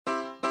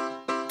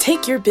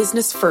Take your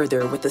business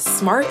further with the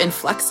smart and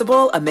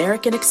flexible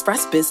American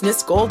Express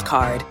Business Gold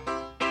Card.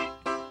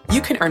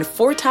 You can earn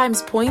 4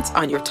 times points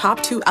on your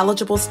top 2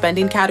 eligible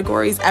spending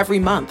categories every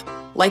month,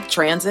 like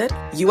transit,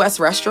 U.S.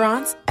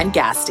 restaurants, and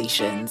gas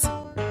stations.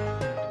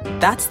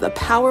 That's the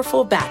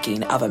powerful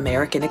backing of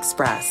American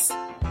Express.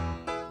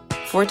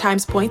 4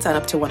 times points on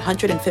up to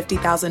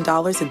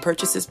 $150,000 in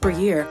purchases per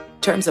year.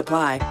 Terms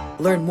apply.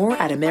 Learn more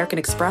at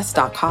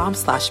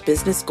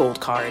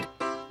americanexpress.com/businessgoldcard.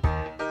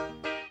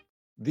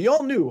 The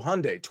all-new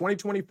Hyundai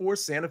 2024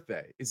 Santa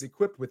Fe is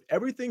equipped with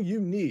everything you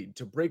need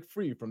to break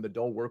free from the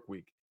dull work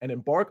week and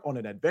embark on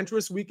an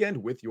adventurous weekend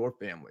with your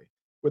family.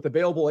 With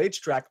available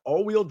H-Track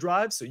all-wheel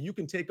drive so you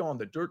can take on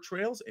the dirt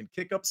trails and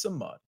kick up some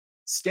mud.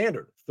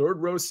 Standard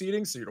third-row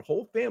seating so your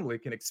whole family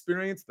can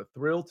experience the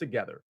thrill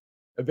together.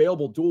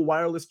 Available dual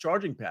wireless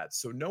charging pads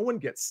so no one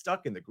gets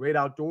stuck in the great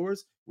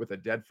outdoors with a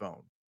dead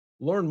phone.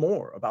 Learn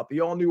more about the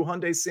all-new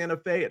Hyundai Santa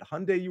Fe at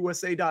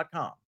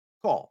HyundaiUSA.com.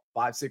 Call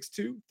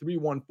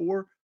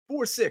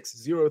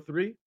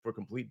 562-314-4603 for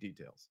complete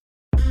details.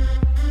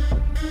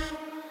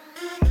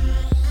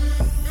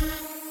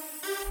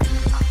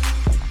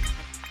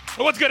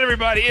 What's good,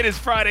 everybody? It is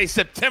Friday,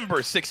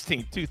 September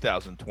 16th,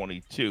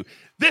 2022.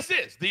 This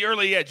is the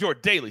Early Edge, your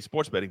daily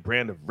sports betting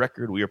brand of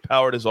record. We are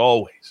powered, as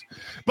always,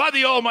 by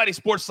the almighty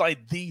sports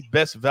site, the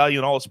best value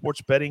in all of sports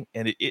betting,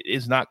 and it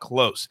is not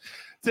close.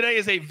 Today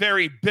is a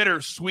very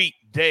bittersweet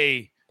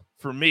day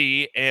for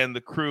me and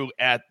the crew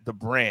at the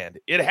brand.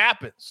 It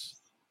happens.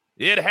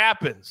 It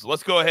happens.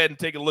 Let's go ahead and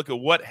take a look at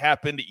what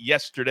happened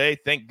yesterday.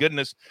 Thank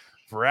goodness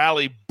for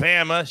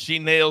Alabama. She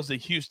nails the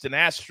Houston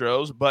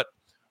Astros, but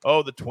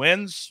the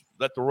Twins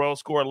let the Royals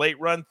score a late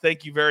run.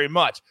 Thank you very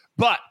much.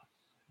 But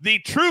the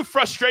true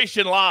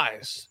frustration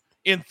lies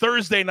in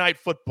Thursday night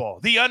football.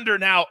 The under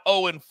now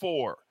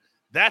 0-4.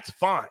 That's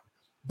fine.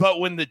 But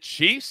when the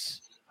Chiefs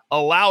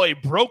allow a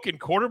broken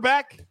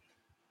quarterback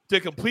to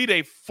complete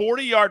a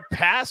 40-yard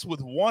pass with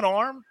one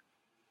arm,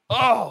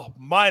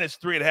 minus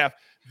 3.5.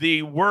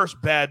 The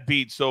worst bad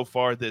beat so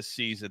far this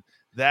season.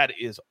 That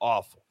is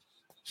awful.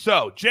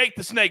 So, Jake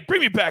the Snake,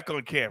 bring me back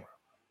on camera.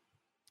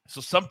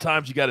 So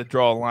sometimes you got to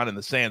draw a line in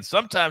the sand.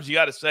 Sometimes you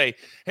got to say,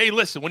 hey,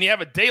 listen, when you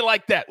have a day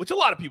like that, which a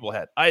lot of people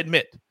had, I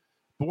admit,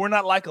 but we're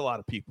not like a lot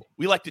of people.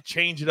 We like to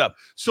change it up.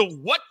 So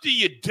what do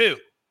you do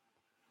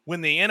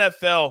when the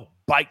NFL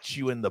bites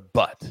you in the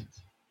butt?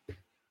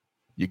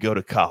 You go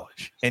to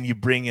college and you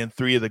bring in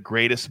 3 of the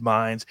greatest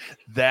minds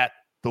that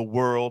the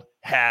world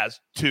has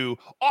to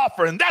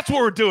offer. And that's what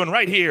we're doing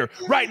right here,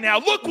 right now.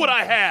 Look what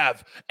I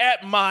have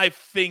at my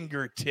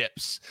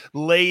fingertips.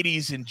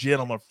 Ladies and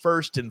gentlemen,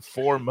 first and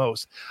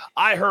foremost,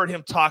 I heard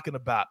him talking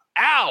about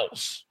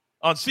owls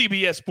on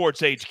CBS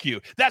Sports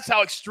HQ. That's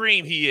how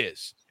extreme he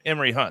is.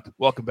 Emory Hunt,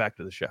 welcome back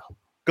to the show.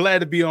 Glad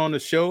to be on the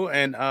show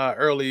and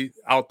early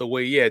out the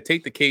way. Yeah,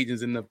 take the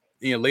Cajuns and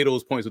lay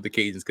those points with the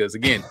Cajuns because,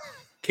 again,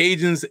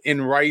 Cajuns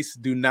and rice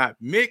do not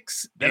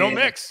mix. They don't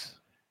mix.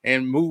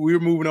 And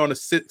we're moving on to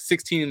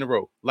 16 in a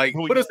row. Like,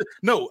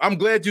 no, I'm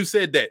glad you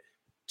said that.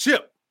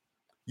 Chip,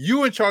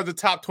 you in charge of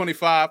top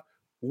 25.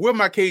 Where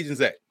my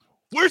Cajuns at?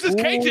 Where's his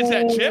Cajuns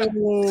at, Chip?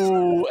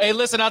 Hey,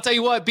 listen, I'll tell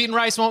you what. Beating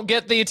rice won't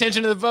get the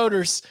attention of the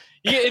voters.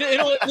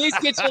 It'll at least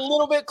get you a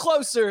little bit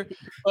closer.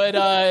 But,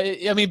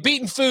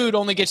 beating food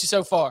only gets you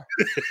so far.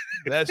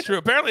 That's true.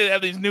 Apparently, they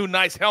have these new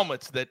nice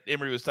helmets that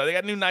Emory was talking. They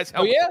got new nice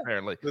helmets,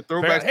 apparently. The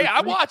throwbacks. Hey,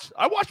 I watched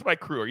my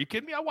crew. Are you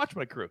kidding me? I watched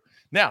my crew.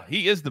 Now,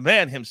 he is the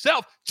man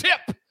himself.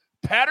 Chip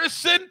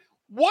Patterson,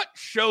 what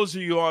shows are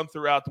you on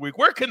throughout the week?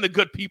 Where can the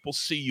good people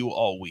see you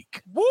all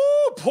week? Woo,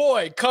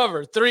 boy,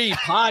 Cover 3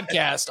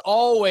 podcast.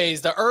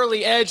 Always the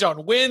Early Edge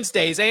on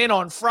Wednesdays and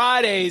on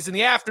Fridays in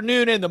the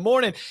afternoon and the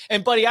morning.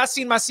 And, buddy, I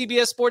seen my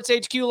CBS Sports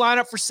HQ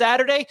lineup for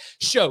Saturday.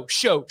 Show.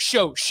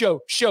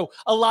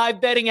 A live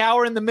betting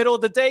hour in the middle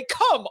of the day.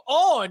 Come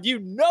on. You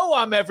know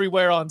I'm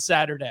everywhere on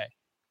Saturday.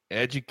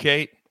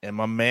 Educate, and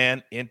my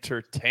man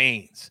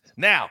entertains.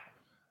 Now,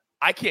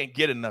 I can't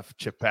get enough of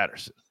Chip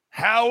Patterson.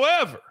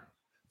 However,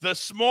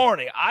 this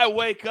morning, I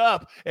wake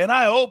up and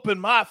I open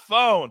my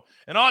phone,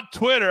 and on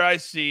Twitter, I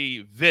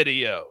see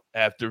video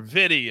after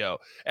video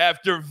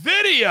after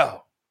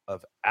video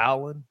of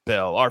Alan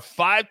Bell, our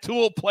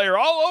 5-tool player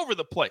all over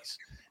the place.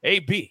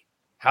 AB,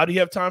 how do you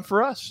have time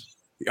for us?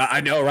 I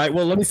know, right?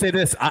 Well, let me say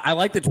this. I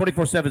like that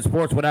 24/7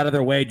 Sports went out of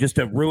their way just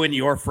to ruin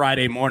your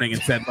Friday morning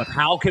and said, but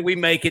how can we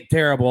make it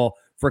terrible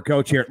for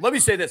Coach here? Let me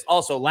say this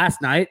also.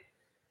 Last night,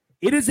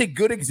 it is a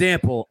good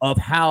example of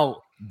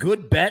how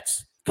good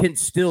bets can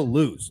still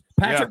lose.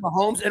 Patrick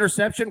Mahomes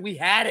interception, we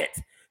had it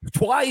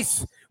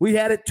twice.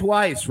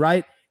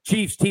 Right?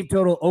 Chiefs team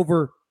total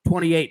over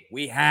 28.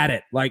 We had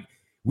it. Like,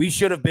 we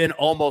should have been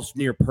almost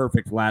near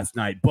perfect last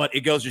night, but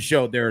it goes to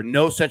show there are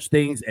no such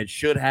things as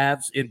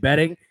should-haves in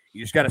betting.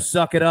 You just got to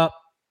suck it up.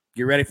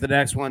 Get ready for the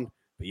next one.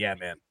 But yeah,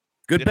 man,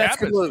 good bets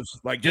can lose.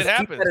 Like, just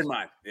keep that in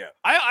mind. Yeah.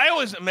 I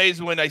always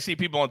amazed when I see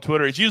people on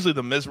Twitter. It's usually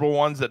the miserable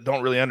ones that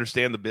don't really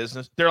understand the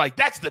business. They're like,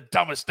 that's the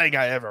dumbest thing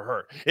I ever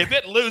heard. If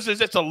it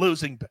loses, it's a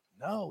losing bet.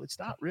 No, it's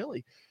not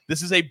really.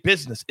 This is a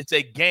business. It's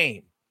a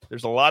game.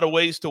 There's a lot of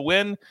ways to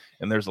win,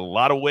 and there's a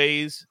lot of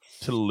ways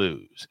to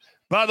lose.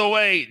 By the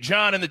way,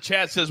 John in the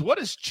chat says, what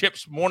is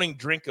Chip's morning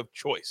drink of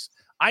choice?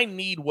 I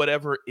need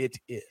whatever it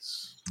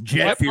is.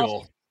 Jet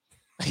fuel.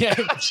 Yeah,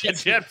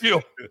 jet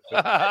fuel.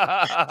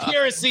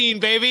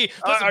 Kerosene, baby.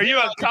 Are you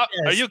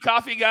a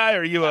coffee guy?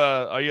 Or you're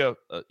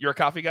a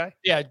coffee guy?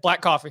 Yeah,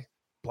 black coffee.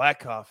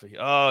 Black coffee.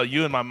 Oh,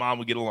 you and my mom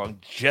would get along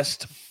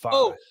just fine.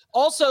 Oh,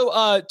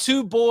 also,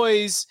 2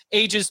 boys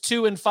ages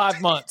 2 and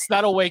 5 months.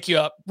 That'll wake you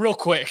up real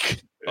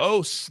quick.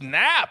 Oh,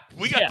 snap.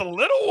 We got the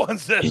little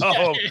ones at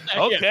home.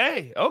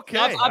 Okay.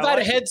 I've had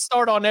a head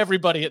start on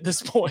everybody at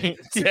this point.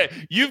 Yeah,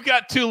 you've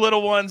got 2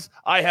 little ones.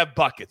 I have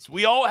buckets.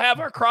 We all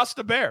have our cross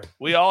to bear.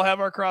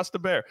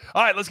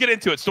 All right, let's get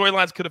into it.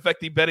 Storylines could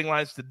affect the betting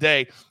lines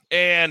today.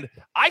 And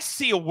I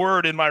see a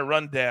word in my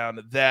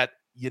rundown that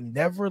you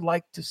never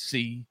like to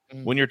see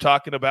when you're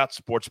talking about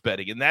sports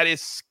betting, and that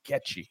is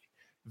sketchy.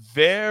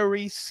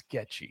 Very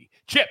sketchy.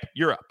 Chip,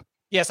 you're up.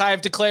 Yes, I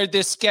have declared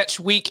this sketch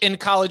week in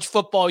college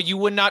football. You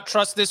would not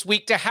trust this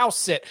week to house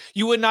sit.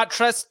 You would not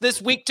trust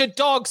this week to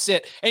dog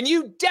sit. And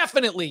you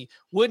definitely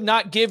would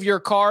not give your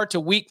car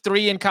to week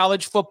 3 in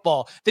college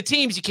football. The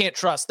teams you can't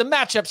trust, the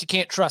matchups you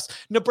can't trust.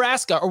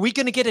 Nebraska, are we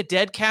going to get a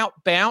dead count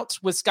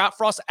bounce with Scott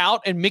Frost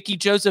out and Mickey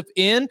Joseph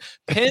in?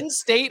 Penn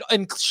State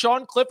and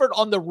Sean Clifford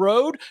on the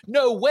road?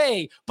 No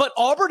way. But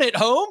Auburn at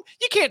home?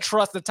 You can't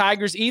trust the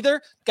Tigers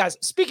either. Guys,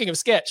 speaking of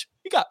sketch,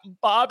 we got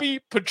Bobby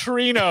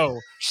Petrino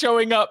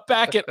showing up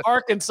back at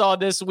Arkansas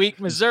this week.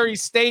 Missouri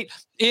State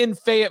in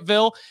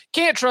Fayetteville.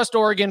 Can't trust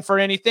Oregon for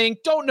anything.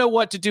 Don't know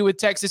what to do with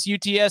Texas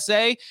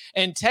UTSA.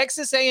 And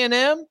Texas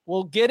A&M,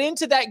 we'll get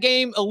into that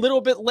game a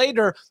little bit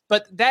later.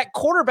 But that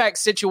quarterback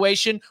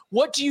situation,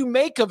 what do you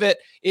make of it?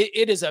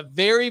 It is a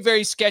very,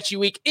 very sketchy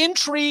week.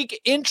 Intrigue,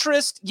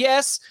 interest,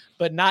 yes,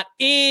 but not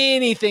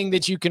anything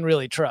that you can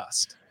really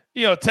trust.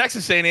 You know,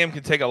 Texas A&M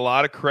can take a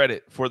lot of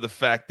credit for the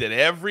fact that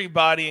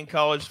everybody in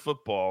college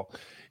football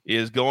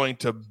is going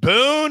to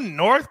Boone,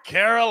 North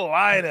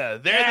Carolina.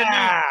 They're the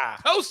new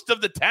host of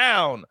the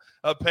town,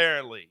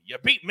 apparently. You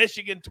beat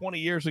Michigan 20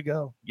 years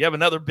ago. You have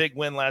another big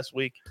win last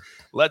week.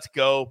 Let's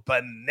go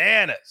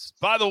bananas.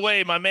 By the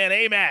way, my man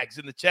Amags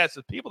in the chat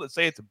says people that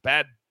say it's a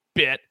bad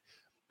bet,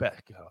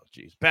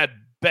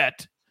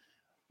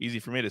 easy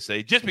for me to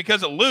say, just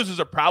because it loses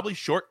are probably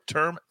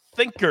short-term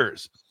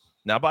thinkers.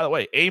 Now, by the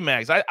way,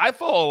 Amags, I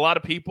follow a lot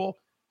of people.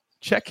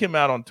 Check him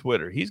out on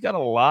Twitter. He's got a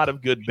lot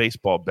of good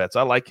baseball bets.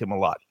 I like him a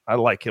lot.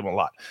 All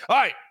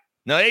right.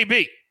 Now,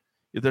 AB,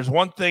 if there's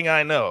one thing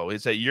I know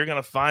is that you're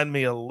going to find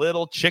me a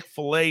little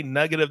Chick-fil-A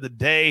nugget of the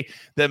day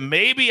that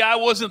maybe I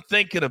wasn't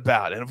thinking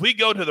about. And if we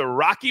go to the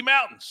Rocky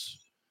Mountains,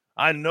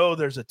 I know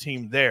there's a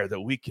team there that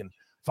we can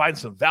find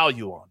some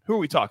value on. Who are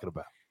we talking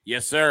about?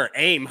 Yes, sir.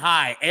 Aim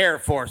high, Air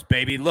Force,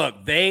 baby.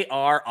 Look, they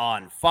are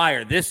on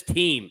fire. This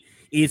team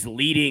is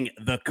leading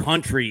the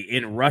country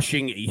in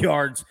rushing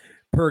yards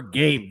per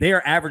game. They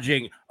are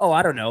averaging,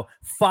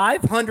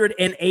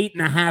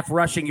 508.5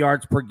 rushing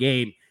yards per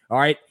game. All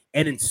right.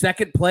 And in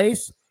second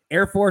place,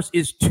 Air Force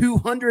is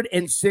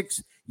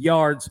 206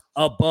 yards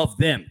above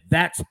them.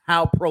 That's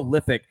how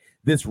prolific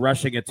this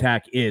rushing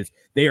attack is.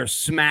 They are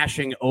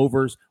smashing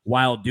overs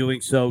while doing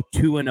so.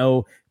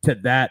 2-0 to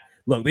that.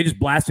 Look, they just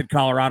blasted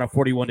Colorado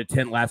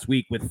 41-10 last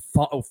week with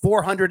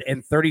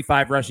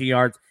 435 rushing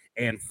yards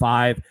and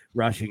 5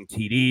 rushing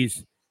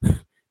TDs.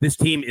 This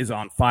team is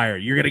on fire.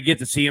 You're going to get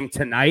to see them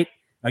tonight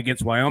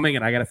against Wyoming,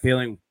 and I got a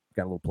feeling we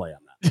got a little play on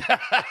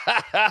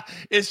that.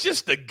 It's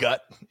just a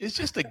gut. It's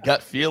just a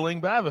gut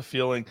feeling, but I have a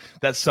feeling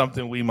that's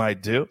something we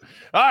might do.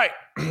 All right.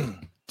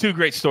 2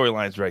 great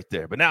storylines right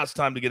there. But now it's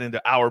time to get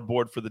into our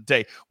board for the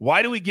day.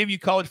 Why do we give you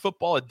college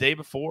football a day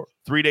before,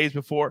 3 days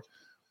before?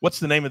 What's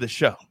the name of the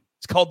show?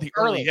 It's called The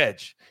Early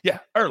Edge. Yeah,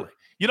 early.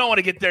 You don't want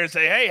to get there and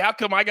say, hey, how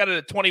come I got it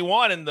at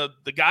 21 and the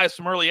guys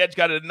from Early Edge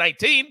got it at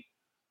 19?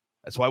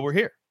 That's why we're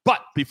here.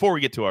 But before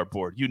we get to our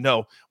board,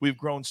 we've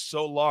grown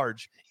so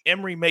large.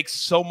 Emory makes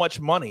so much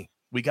money.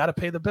 We got to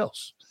pay the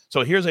bills.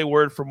 So here's a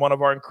word from one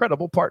of our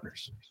incredible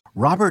partners.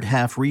 Robert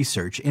Half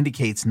research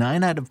indicates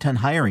 9 out of 10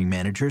 hiring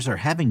managers are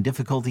having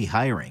difficulty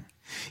hiring.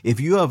 If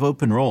you have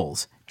open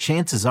roles,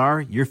 chances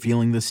are you're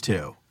feeling this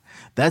too.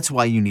 That's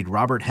why you need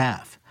Robert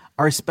Half.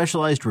 Our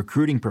specialized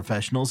recruiting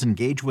professionals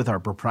engage with our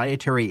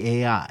proprietary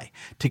AI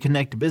to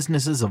connect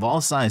businesses of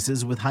all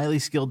sizes with highly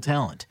skilled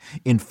talent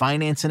in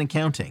finance and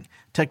accounting,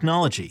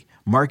 technology,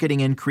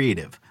 marketing and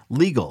creative,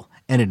 legal,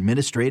 and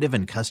administrative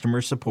and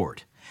customer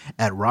support.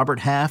 At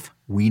Robert Half,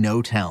 we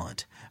know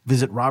talent.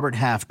 Visit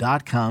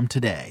roberthalf.com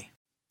today.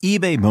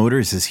 eBay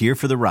Motors is here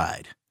for the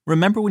ride.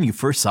 Remember when you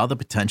first saw the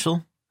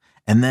potential?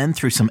 And then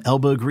through some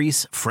elbow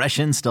grease, fresh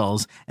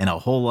installs, and a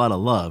whole lot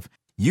of love,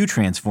 you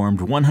transformed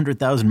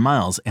 100,000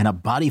 miles and a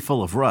body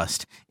full of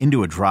rust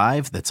into a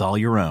drive that's all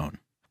your own.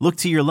 Look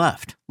to your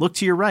left. Look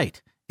to your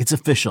right. It's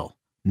official.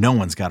 No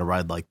one's got a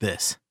ride like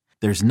this.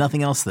 There's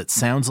nothing else that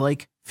sounds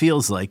like,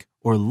 feels like,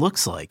 or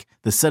looks like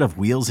the set of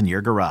wheels in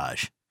your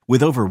garage.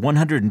 With over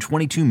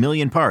 122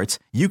 million parts,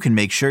 you can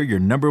make sure your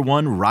number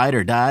one ride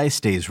or die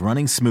stays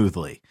running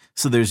smoothly.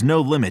 So there's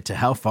no limit to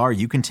how far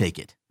you can take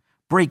it.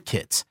 Brake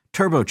kits,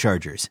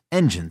 Turbochargers,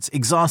 engines,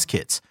 exhaust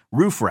kits,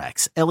 roof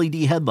racks, LED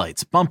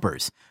headlights,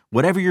 bumpers,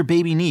 whatever your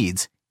baby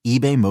needs,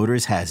 eBay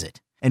Motors has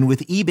it. And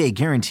with eBay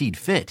Guaranteed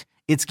Fit,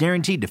 it's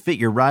guaranteed to fit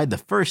your ride the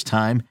first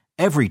time,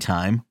 every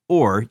time,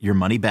 or your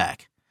money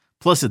back.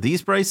 Plus, at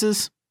these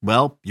prices,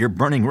 well, you're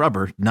burning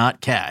rubber,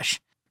 not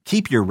cash.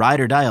 Keep your ride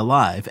or die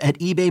alive at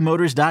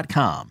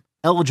ebaymotors.com.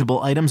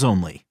 Eligible items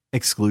only.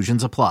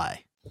 Exclusions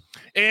apply.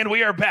 And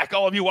we are back.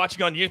 All of you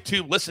watching on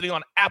YouTube, listening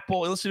on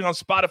Apple, listening on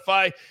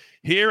Spotify.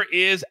 Here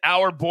is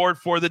our board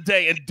for the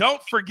day. And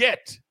don't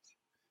forget,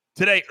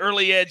 today,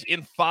 Early Edge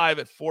in 5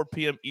 at 4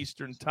 p.m.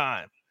 Eastern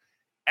Time.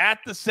 At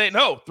the same,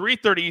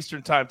 3:30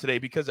 Eastern Time today,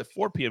 because at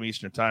 4 p.m.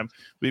 Eastern Time,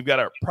 we've got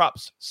our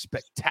Props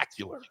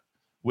Spectacular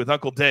with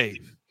Uncle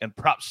Dave and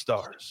Prop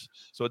Stars.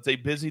 So it's a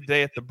busy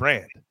day at the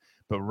brand.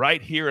 But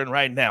right here and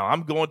right now,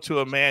 I'm going to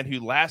a man who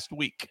last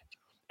week,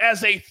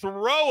 as a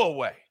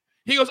throwaway,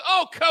 he goes,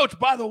 "Oh, Coach,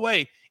 by the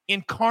way,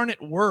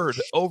 Incarnate Word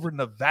over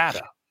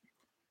Nevada."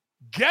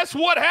 Guess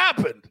what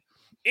happened?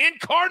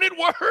 Incarnate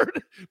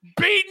Word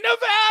beat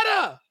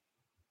Nevada.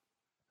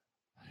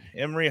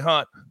 Emory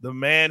Hunt, the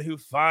man who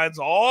finds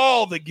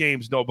all the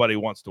games nobody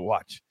wants to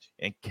watch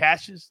and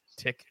cashes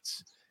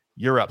tickets.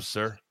 You're up,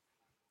 sir.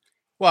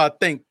 Well,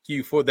 thank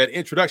you for that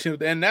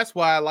introduction. And that's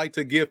why I like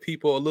to give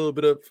people a little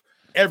bit of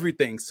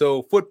everything.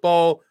 So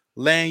football,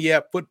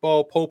 lanyard,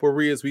 football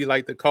potpourri, as we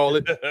like to call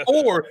it,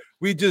 or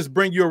we just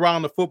bring you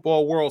around the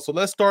football world. So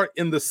let's start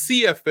in the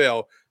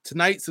CFL.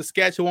 Tonight,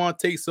 Saskatchewan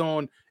takes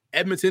on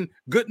Edmonton.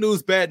 Good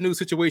news, bad news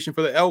situation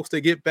for the Elks.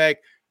 They get back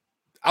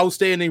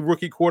outstanding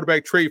rookie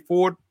quarterback Trey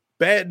Ford.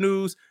 Bad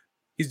news,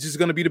 he's just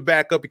going to be the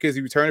backup because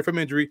he returned from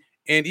injury.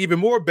 And even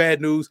more bad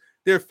news,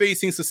 they're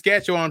facing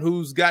Saskatchewan,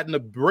 who's gotten the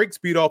break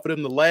speed off of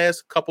them the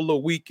last couple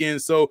of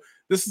weekends. So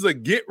this is a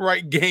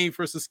get-right game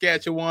for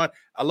Saskatchewan.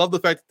 I love the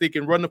fact that they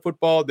can run the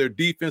football. Their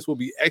defense will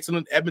be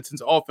excellent.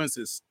 Edmonton's offense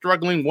is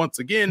struggling once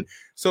again.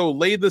 So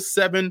lay the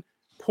 7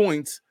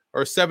 points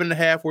or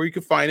 7.5 where you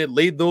can find it.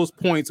 Lay those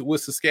points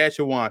with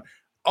Saskatchewan.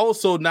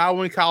 Also, now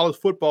in college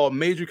football,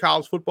 major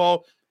college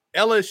football,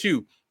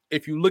 LSU,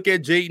 if you look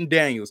at Jaden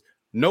Daniels,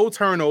 no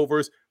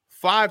turnovers,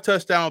 5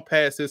 touchdown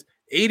passes,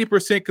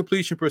 80%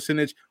 completion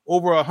percentage,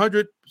 over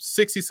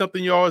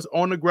 160-something yards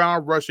on the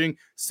ground rushing,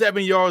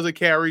 7 yards a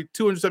carry,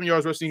 207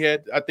 yards rushing he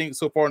had, I think,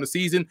 so far in the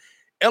season.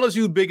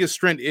 LSU's biggest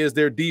strength is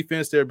their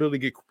defense, their ability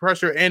to get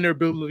pressure, and their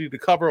ability to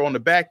cover on the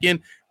back end.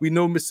 We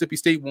know Mississippi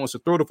State wants to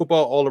throw the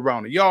football all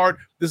around the yard.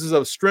 This is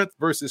a strength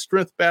versus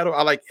strength battle.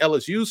 I like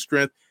LSU's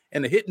strength.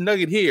 And the hit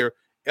nugget here,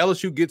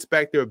 LSU gets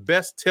back their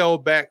best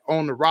tailback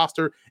on the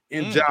roster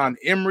in John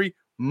Emery.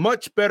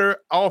 Much better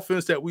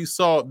offense than we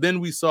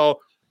saw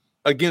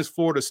against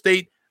Florida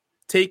State.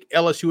 Take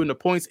LSU in the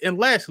points. And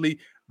lastly,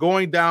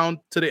 going down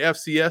to the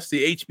FCS,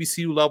 the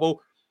HBCU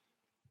level,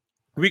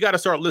 we got to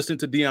start listening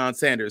to Deion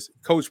Sanders,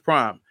 Coach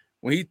Prime.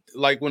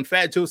 When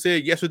Fat Joe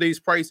said yesterday's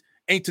price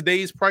ain't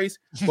today's price,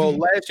 well,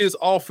 last year's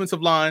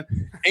offensive line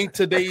ain't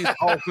today's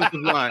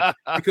offensive line,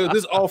 because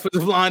this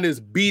offensive line is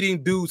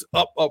beating dudes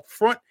up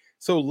front.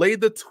 So lay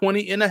the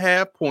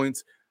 20.5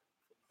 points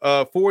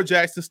for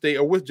Jackson State,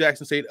 or with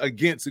Jackson State,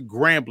 against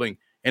Grambling,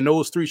 and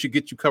those 3 should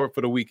get you covered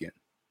for the weekend.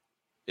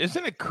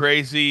 Isn't it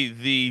crazy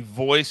the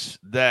voice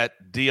that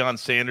Deion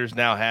Sanders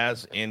now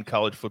has in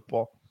college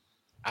football?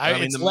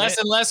 It's less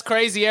and less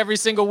crazy every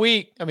single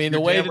week. I mean,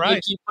 the way that they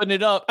keep putting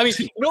it up. I mean,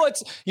 you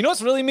know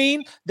what's really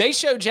mean? They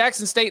show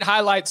Jackson State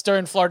highlights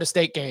during Florida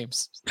State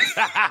games.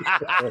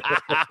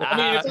 I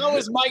mean, if I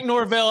was Mike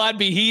Norvell, I'd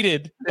be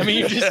heated. I mean,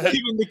 you're just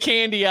giving the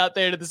candy out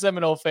there to the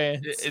Seminole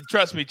fans.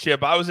 Trust me,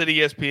 Chip, I was at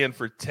ESPN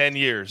for 10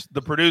 years.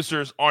 The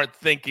producers aren't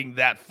thinking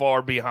that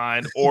far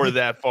behind or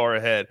that far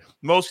ahead.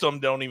 Most of them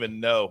don't even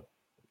know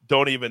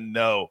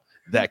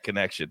that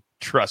connection.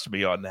 Trust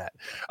me on that.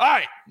 All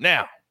right,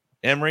 now,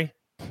 Emory,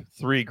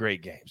 3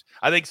 great games.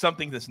 I think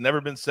something that's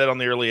never been said on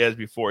the Early Edge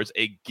before is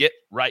a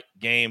get-right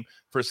game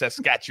for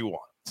Saskatchewan.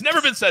 It's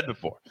never been said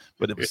before,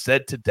 but it was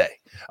said today.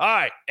 All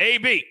right,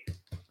 AB,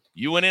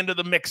 you went into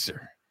the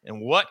mixer,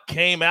 and what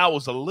came out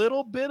was a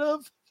little bit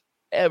of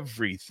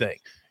everything.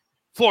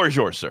 Floor is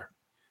yours, sir.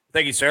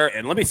 Thank you, sir.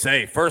 And let me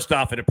say, first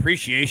off, an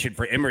appreciation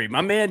for Emory.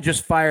 My man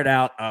just fired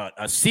out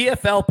a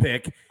CFL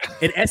pick,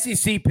 an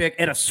SEC pick,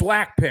 and a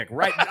SWAC pick,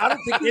 right? I don't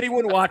think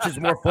anyone watches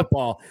more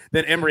football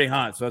than Emory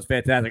Hunt, so it's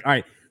fantastic. All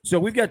right, so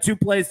we've got 2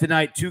 plays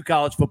tonight, 2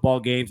 college football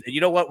games, and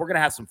you know what? We're going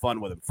to have some fun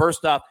with them.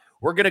 First off,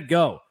 we're going to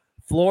go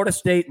Florida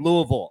State,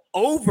 Louisville,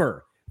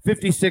 over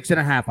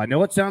 56.5. I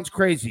know it sounds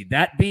crazy.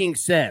 That being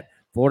said,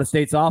 Florida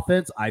State's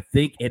offense, I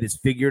think it has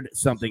figured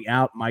something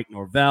out. Mike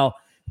Norvell,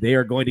 they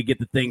are going to get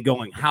the thing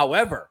going.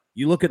 However,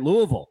 you look at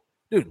Louisville.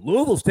 Dude,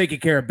 Louisville's taking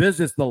care of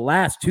business the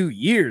last 2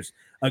 years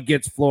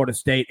against Florida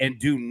State, and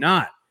do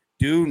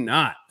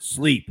not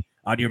sleep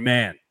on your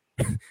man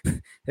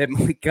at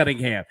Malik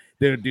Cunningham.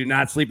 Dude, do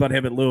not sleep on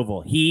him at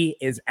Louisville. He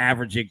is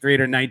averaging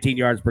 319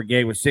 yards per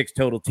game with 6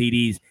 total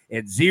TDs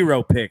and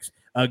 0 picks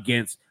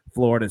against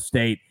Florida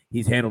State.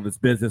 He's handled his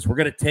business. We're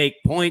going to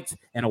take points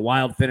and a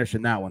wild finish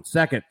in that one.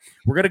 Second,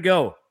 we're going to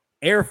go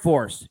Air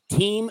Force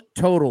team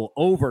total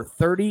over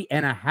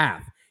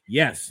 30.5.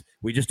 Yes,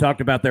 we just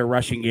talked about their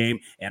rushing game,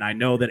 and I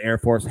know that Air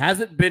Force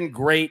hasn't been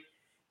great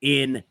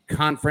in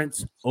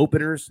conference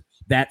openers.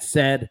 That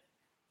said,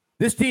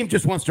 this team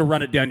just wants to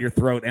run it down your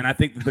throat, and I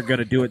think that they're going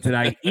to do it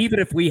tonight. Even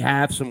if we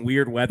have some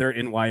weird weather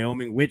in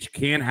Wyoming, which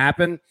can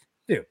happen,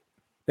 dude,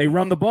 they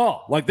run the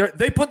ball. Like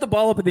they put the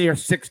ball up in the air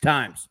 6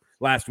 times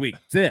last week.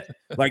 That's it.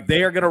 Like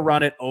they are going to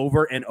run it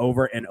over and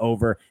over and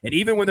over. And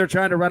even when they're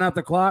trying to run out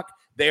the clock,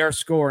 they are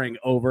scoring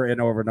over and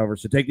over and over.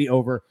 So take the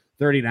over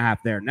 30.5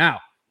 there. Now,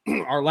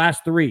 our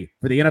last 3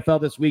 for the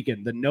NFL this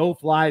weekend, the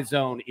no-fly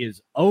zone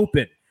is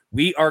open.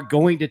 We are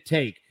going to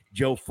take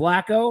Joe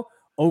Flacco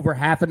over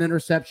half an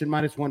interception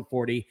minus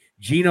 140,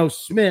 Geno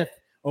Smith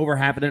over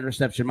half an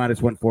interception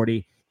minus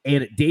 140,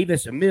 and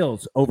Davis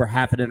Mills over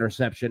half an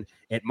interception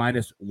at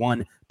minus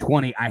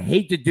 120. I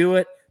hate to do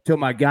it to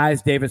my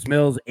guys, Davis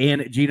Mills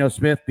and Geno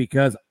Smith,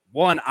 because,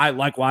 one, I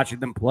like watching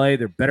them play.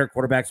 They're better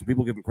quarterbacks than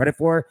people give them credit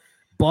for,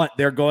 but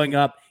they're going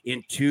up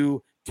in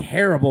 2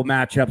 terrible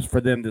matchups for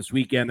them this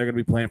weekend. They're going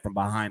to be playing from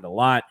behind a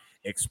lot.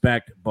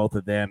 Expect both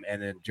of them.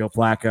 And then Joe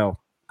Flacco,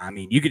 I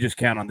mean, you could just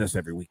count on this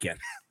every weekend.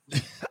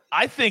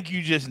 I think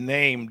you just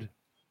named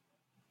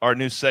our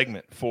new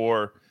segment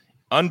for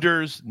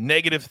unders,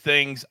 negative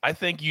things. I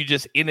think you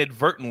just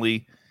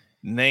inadvertently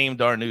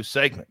named our new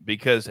segment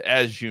because,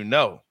 as you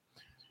know,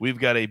 we've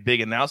got a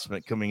big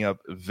announcement coming up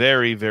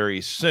very, very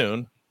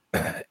soon.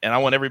 And I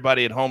want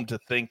everybody at home to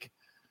think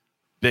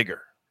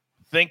bigger.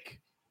 Think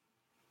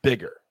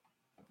bigger.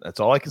 That's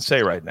all I can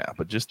say right now,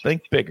 but just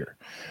think bigger.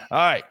 All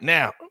right.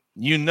 Now,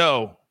 you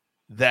know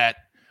that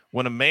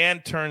when a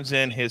man turns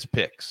in his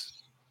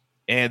picks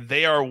and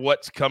they are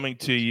what's coming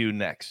to you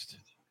next,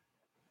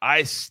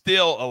 I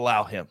still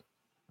allow him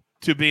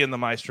to be in the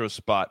maestro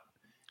spot.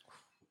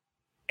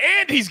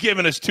 And he's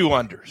given us 2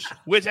 unders,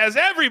 which, as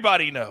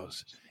everybody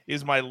knows,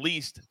 is my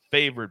least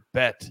favorite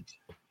bet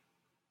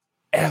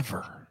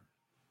ever.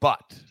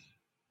 But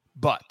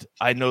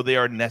I know they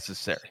are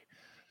necessary.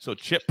 So,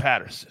 Chip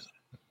Patterson,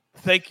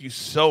 thank you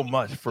so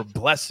much for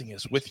blessing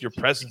us with your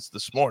presence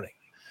this morning.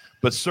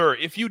 But, sir,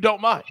 if you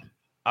don't mind,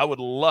 I would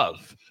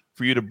love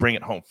for you to bring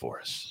it home for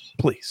us,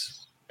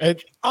 please.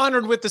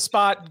 Honored with the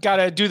spot. Got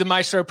to do the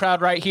maestro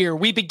proud right here.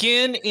 We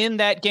begin in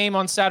that game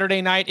on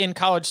Saturday night in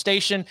College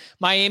Station,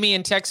 Miami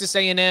and Texas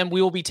A&M.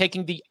 We will be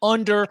taking the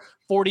under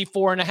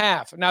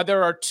 44.5. Now,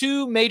 there are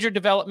 2 major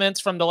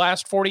developments from the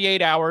last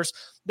 48 hours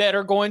that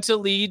are going to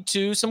lead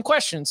to some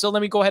questions. So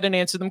let me go ahead and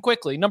answer them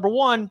quickly. Number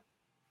 1,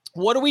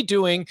 what are we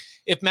doing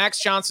if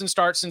Max Johnson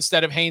starts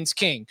instead of Haynes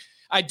King?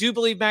 I do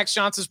believe Max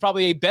Johnson is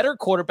probably a better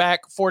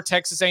quarterback for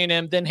Texas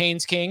A&M than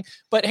Haynes King,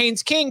 but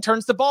Haynes King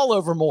turns the ball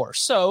over more.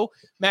 So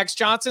Max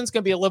Johnson's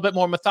going to be a little bit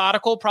more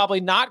methodical,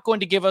 probably not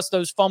going to give us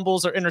those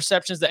fumbles or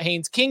interceptions that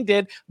Haynes King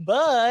did,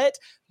 but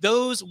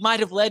those might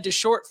have led to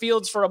short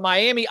fields for a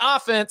Miami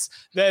offense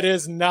that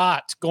is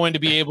not going to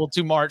be able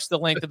to march the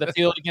length of the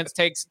field against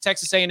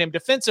Texas A&M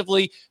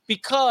defensively,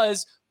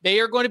 because they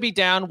are going to be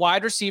down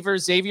wide receiver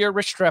Xavier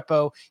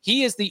Restrepo.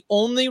 He is the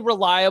only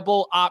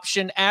reliable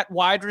option at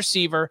wide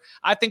receiver.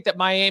 I think that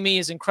Miami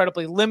is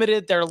incredibly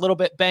limited. They're a little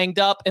bit banged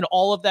up, and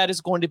all of that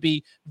is going to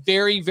be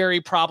very, very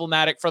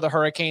problematic for the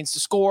Hurricanes to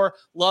score.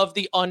 Love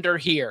the under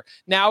here.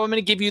 Now I'm going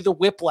to give you the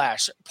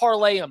whiplash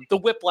parlay, the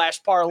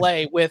whiplash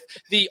parlay with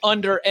the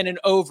under and an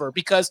over,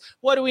 because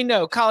what do we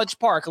know? College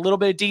Park, a little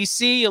bit of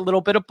DC, a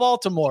little bit of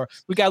Baltimore.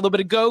 We got a little bit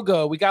of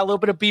Go-Go. We got a little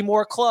bit of Be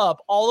More Club.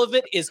 All of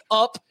it is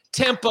up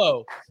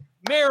tempo.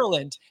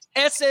 Maryland,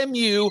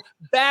 SMU,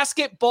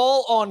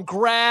 basketball on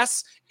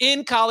grass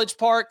in College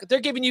Park. They're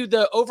giving you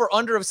the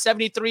over-under of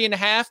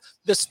 73.5.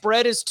 The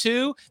spread is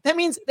 2. That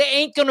means there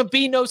ain't going to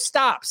be no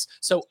stops.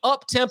 So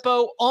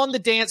up-tempo on the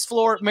dance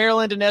floor,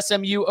 Maryland and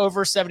SMU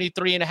over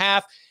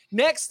 73.5.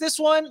 Next, this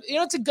one,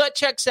 it's a gut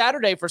check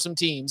Saturday for some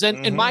teams.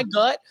 And my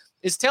gut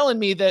is telling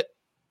me that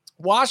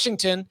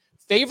Washington,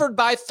 favored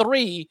by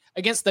 3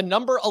 against the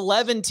number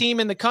 11 team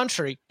in the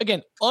country.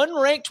 Again,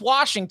 unranked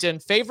Washington,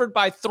 favored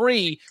by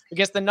 3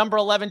 against the number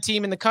 11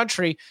 team in the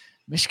country.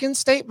 Michigan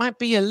State might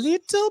be a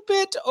little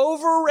bit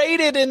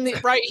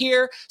overrated right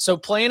here. So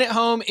playing at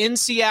home in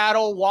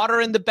Seattle, water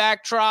in the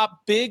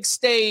backdrop, big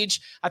stage.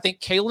 I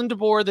think Kalen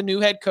DeBoer, the new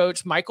head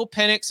coach, Michael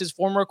Penix, his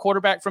former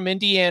quarterback from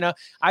Indiana,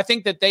 I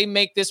think that they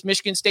make this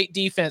Michigan State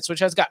defense, which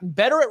has gotten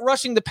better at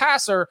rushing the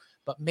passer,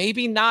 but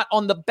maybe not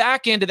on the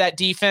back end of that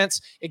defense,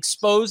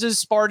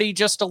 exposes Sparty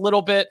just a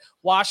little bit.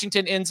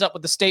 Washington ends up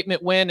with a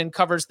statement win and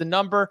covers the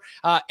number.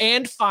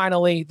 And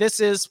finally,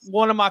 this is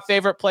one of my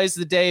favorite plays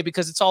of the day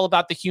because it's all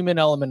about the human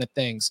element of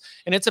things.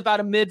 And it's about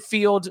a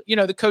midfield.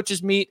 The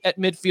coaches meet at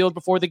midfield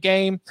before the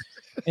game.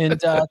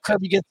 And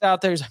Kirby gets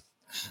out there. He's like,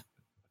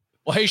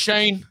 well, hey,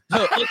 Shane,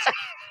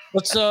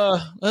 let's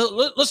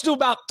do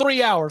about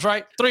 3 hours,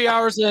 right? 3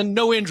 hours and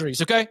no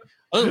injuries, okay?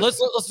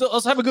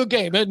 Let's have a good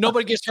game.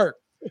 Nobody gets hurt.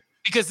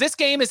 Because this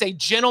game is a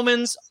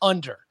gentleman's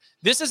under.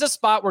 This is a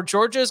spot where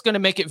Georgia is going to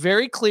make it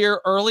very clear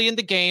early in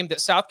the game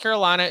that South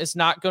Carolina is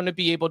not going to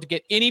be able to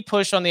get any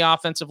push on the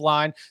offensive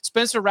line.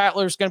 Spencer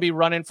Rattler is going to be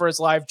running for his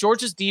life.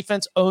 Georgia's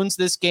defense owns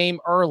this game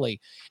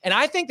early. And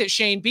I think that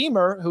Shane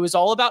Beamer, who is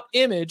all about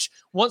image,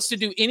 wants to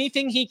do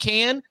anything he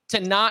can to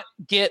not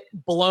get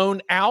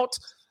blown out.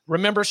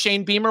 Remember,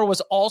 Shane Beamer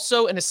was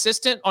also an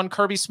assistant on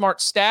Kirby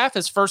Smart's staff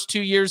his first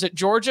 2 years at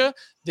Georgia.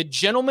 The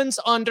gentleman's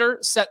under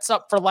sets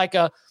up for like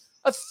a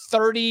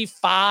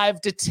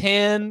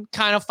 35-10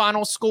 kind of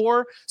final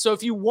score. So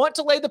if you want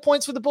to lay the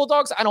points for the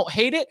Bulldogs, I don't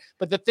hate it.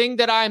 But the thing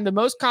that I am the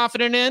most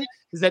confident in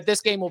is that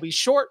this game will be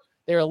short.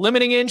 There are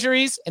limiting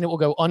injuries, and it will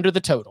go under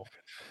the total.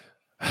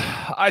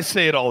 I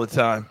say it all the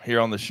time here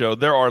on the show.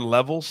 There are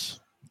levels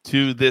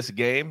to this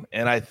game,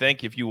 and I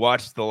think if you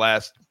watch the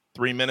last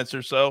 3 minutes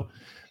or so,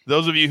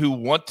 those of you who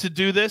want to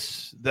do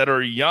this, that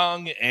are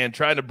young and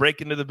trying to break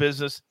into the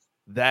business,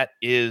 that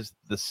is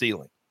the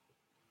ceiling.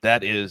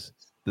 That is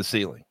the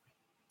ceiling.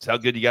 It's how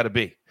good you got to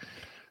be.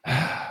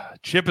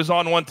 Chip is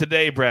on one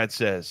today, Brad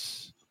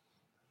says.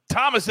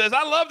 Thomas says,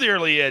 I love the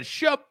early edge.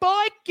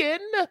 Sheboygan.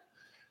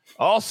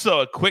 Also,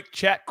 a quick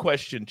chat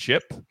question,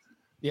 Chip.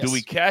 Yes. Do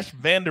we cash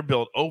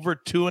Vanderbilt over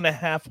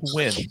 2.5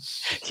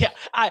 wins? Yeah,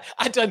 I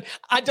done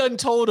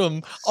told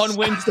him on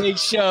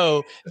Wednesday's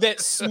show that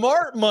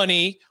smart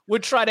money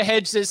would try to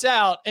hedge this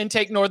out and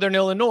take Northern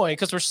Illinois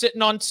because we're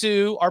sitting on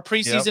 2. Our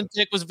preseason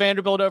pick was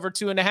Vanderbilt over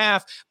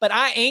 2.5, but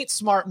I ain't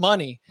smart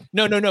money.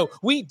 No.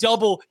 We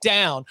double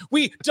down.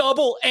 We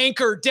double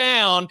anchor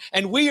down,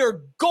 and we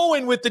are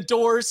going with the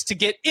doors to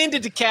get into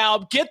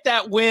DeKalb, get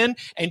that win.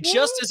 And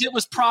just as it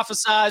was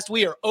prophesized,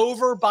 we are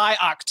over by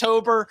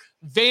October.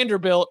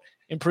 Vanderbilt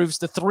improves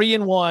to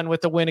 3-1 with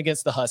the win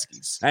against the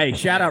Huskies. Hey,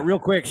 shout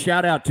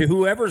out to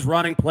whoever's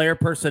running player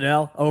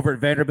personnel over at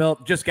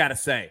Vanderbilt. Just got to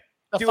say,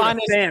 doing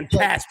a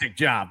fantastic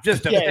job.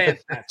 Just a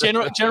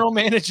fantastic general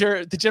manager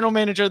of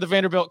the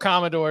Vanderbilt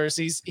Commodores.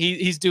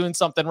 He's doing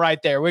something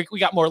right there. We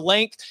got more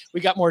length.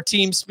 We got more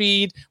team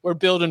speed. We're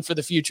building for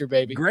the future,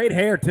 baby. Great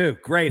hair too.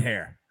 Great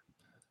hair.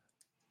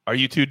 Are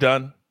you two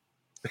done?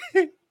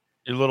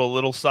 Your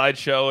little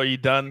sideshow. Are you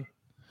done?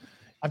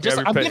 I'm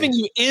giving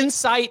you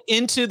insight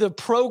into the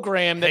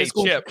program that is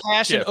going to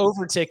cash an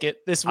over ticket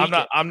this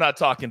weekend. I'm not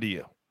talking to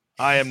you.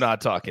 I am not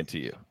talking to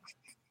you.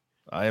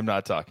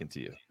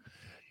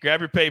 Grab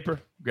your paper,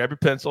 grab your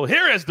pencil.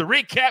 Here is the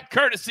recap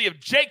courtesy of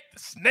Jake the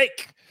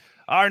Snake,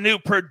 our new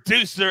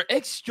producer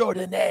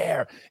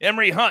extraordinaire.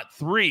 Emory Hunt,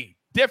 3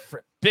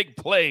 different big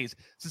plays.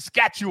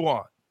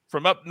 Saskatchewan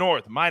from up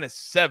north,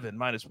 -7,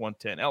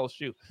 -110.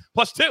 LSU,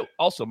 +2,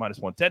 also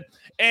 -110.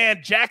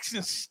 And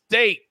Jackson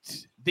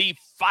State, the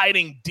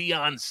fighting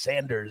Deion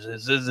Sanders,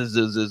 is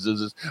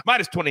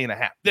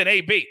 -20.5. Then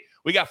AB,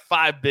 we got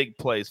 5 big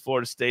plays.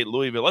 Florida State,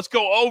 Louisville. Let's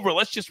go over.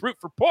 Let's just root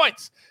for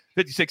points.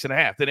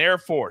 56.5. Then Air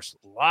Force,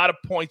 a lot of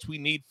points we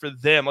need for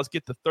them. Let's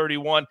get to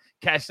 31,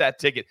 cash that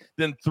ticket.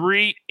 Then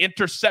 3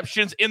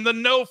 interceptions in the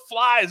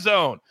no-fly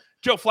zone.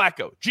 Joe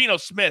Flacco, Geno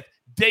Smith,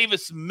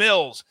 Davis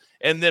Mills,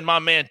 and then my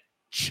man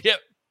Chip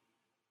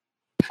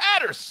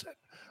Patterson.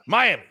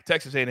 Miami,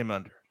 Texas A&M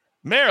under.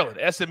 Maryland,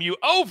 SMU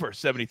over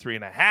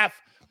 73.5.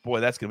 Boy,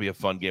 that's going to be a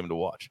fun game to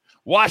watch.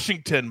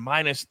 Washington,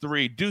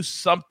 -3. Do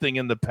something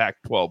in the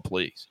Pac-12,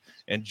 please.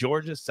 And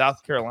Georgia,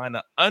 South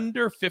Carolina,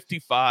 under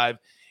 55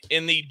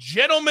 in the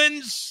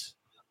gentleman's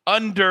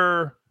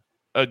under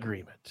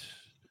agreement.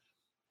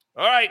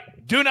 All right.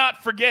 Do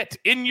not forget,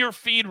 in your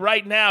feed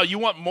right now, you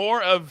want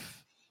more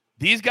of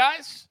these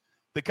guys?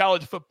 The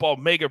college football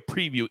mega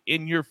preview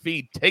in your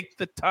feed. Take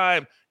the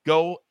time.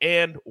 Go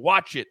and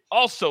watch it.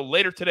 Also,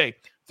 later today,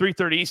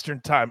 3:30 Eastern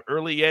time,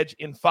 early edge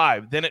in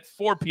 5. Then at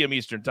 4 p.m.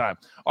 Eastern time,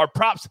 our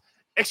props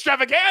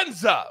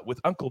extravaganza with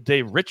Uncle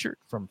Dave Richard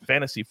from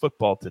Fantasy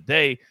Football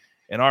Today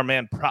and our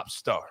man Prop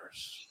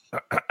Stars.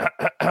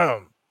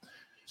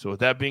 So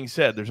with that being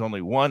said, there's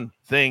only one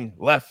thing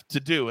left to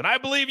do, and I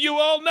believe you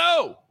all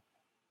know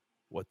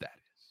what that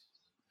is.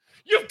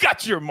 You've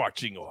got your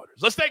marching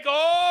orders. Let's take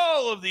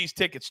all of these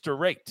tickets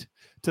straight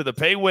to the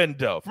pay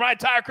window. For my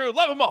entire crew,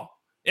 love them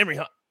all. Emory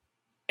Hunt,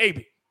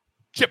 AB,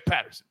 Chip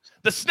Patterson,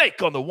 the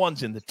Snake on the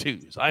 1s and the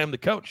 2s. I am the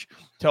coach.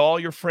 Tell all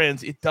your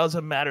friends, it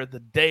doesn't matter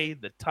the day,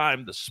 the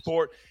time, the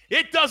sport.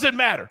 It doesn't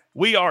matter.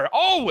 We are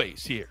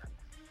always here,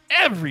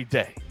 every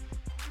day,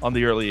 on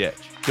the early edge.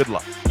 Good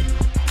luck.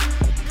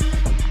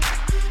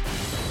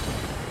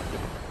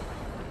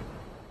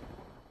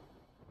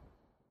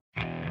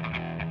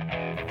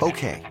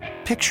 Okay,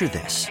 picture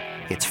this.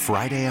 It's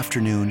Friday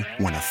afternoon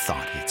when a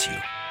thought hits you.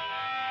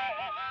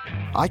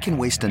 I can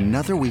waste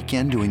another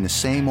weekend doing the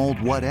same old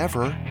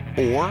whatever,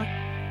 or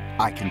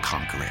I can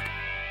conquer it.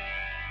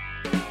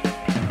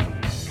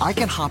 I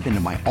can hop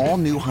into my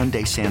all-new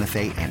Hyundai Santa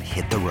Fe and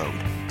hit the road.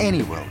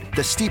 Any road.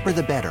 The steeper,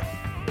 the better.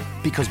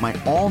 Because my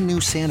all-new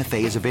Santa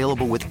Fe is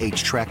available with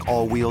H-Track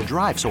all-wheel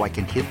drive, so I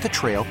can hit the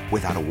trail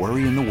without a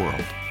worry in the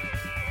world.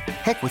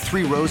 Heck, with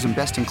 3 rows and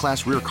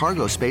best-in-class rear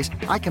cargo space,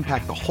 I can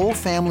pack the whole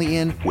family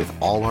in with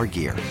all our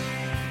gear.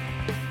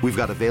 We've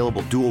got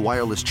available dual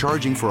wireless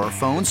charging for our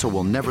phones, so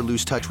we'll never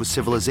lose touch with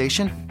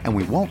civilization, and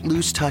we won't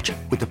lose touch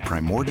with the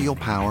primordial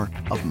power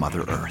of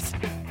Mother Earth.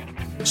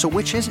 So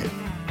which is it?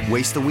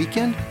 Waste the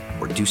weekend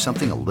or do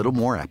something a little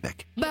more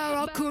epic?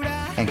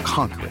 And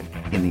conquer it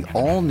in the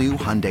all-new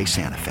Hyundai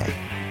Santa Fe.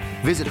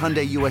 Visit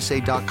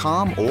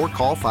HyundaiUSA.com or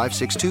call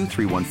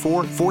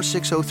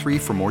 562-314-4603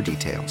 for more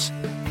details.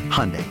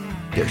 Hyundai,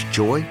 there's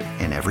joy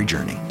in every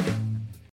journey.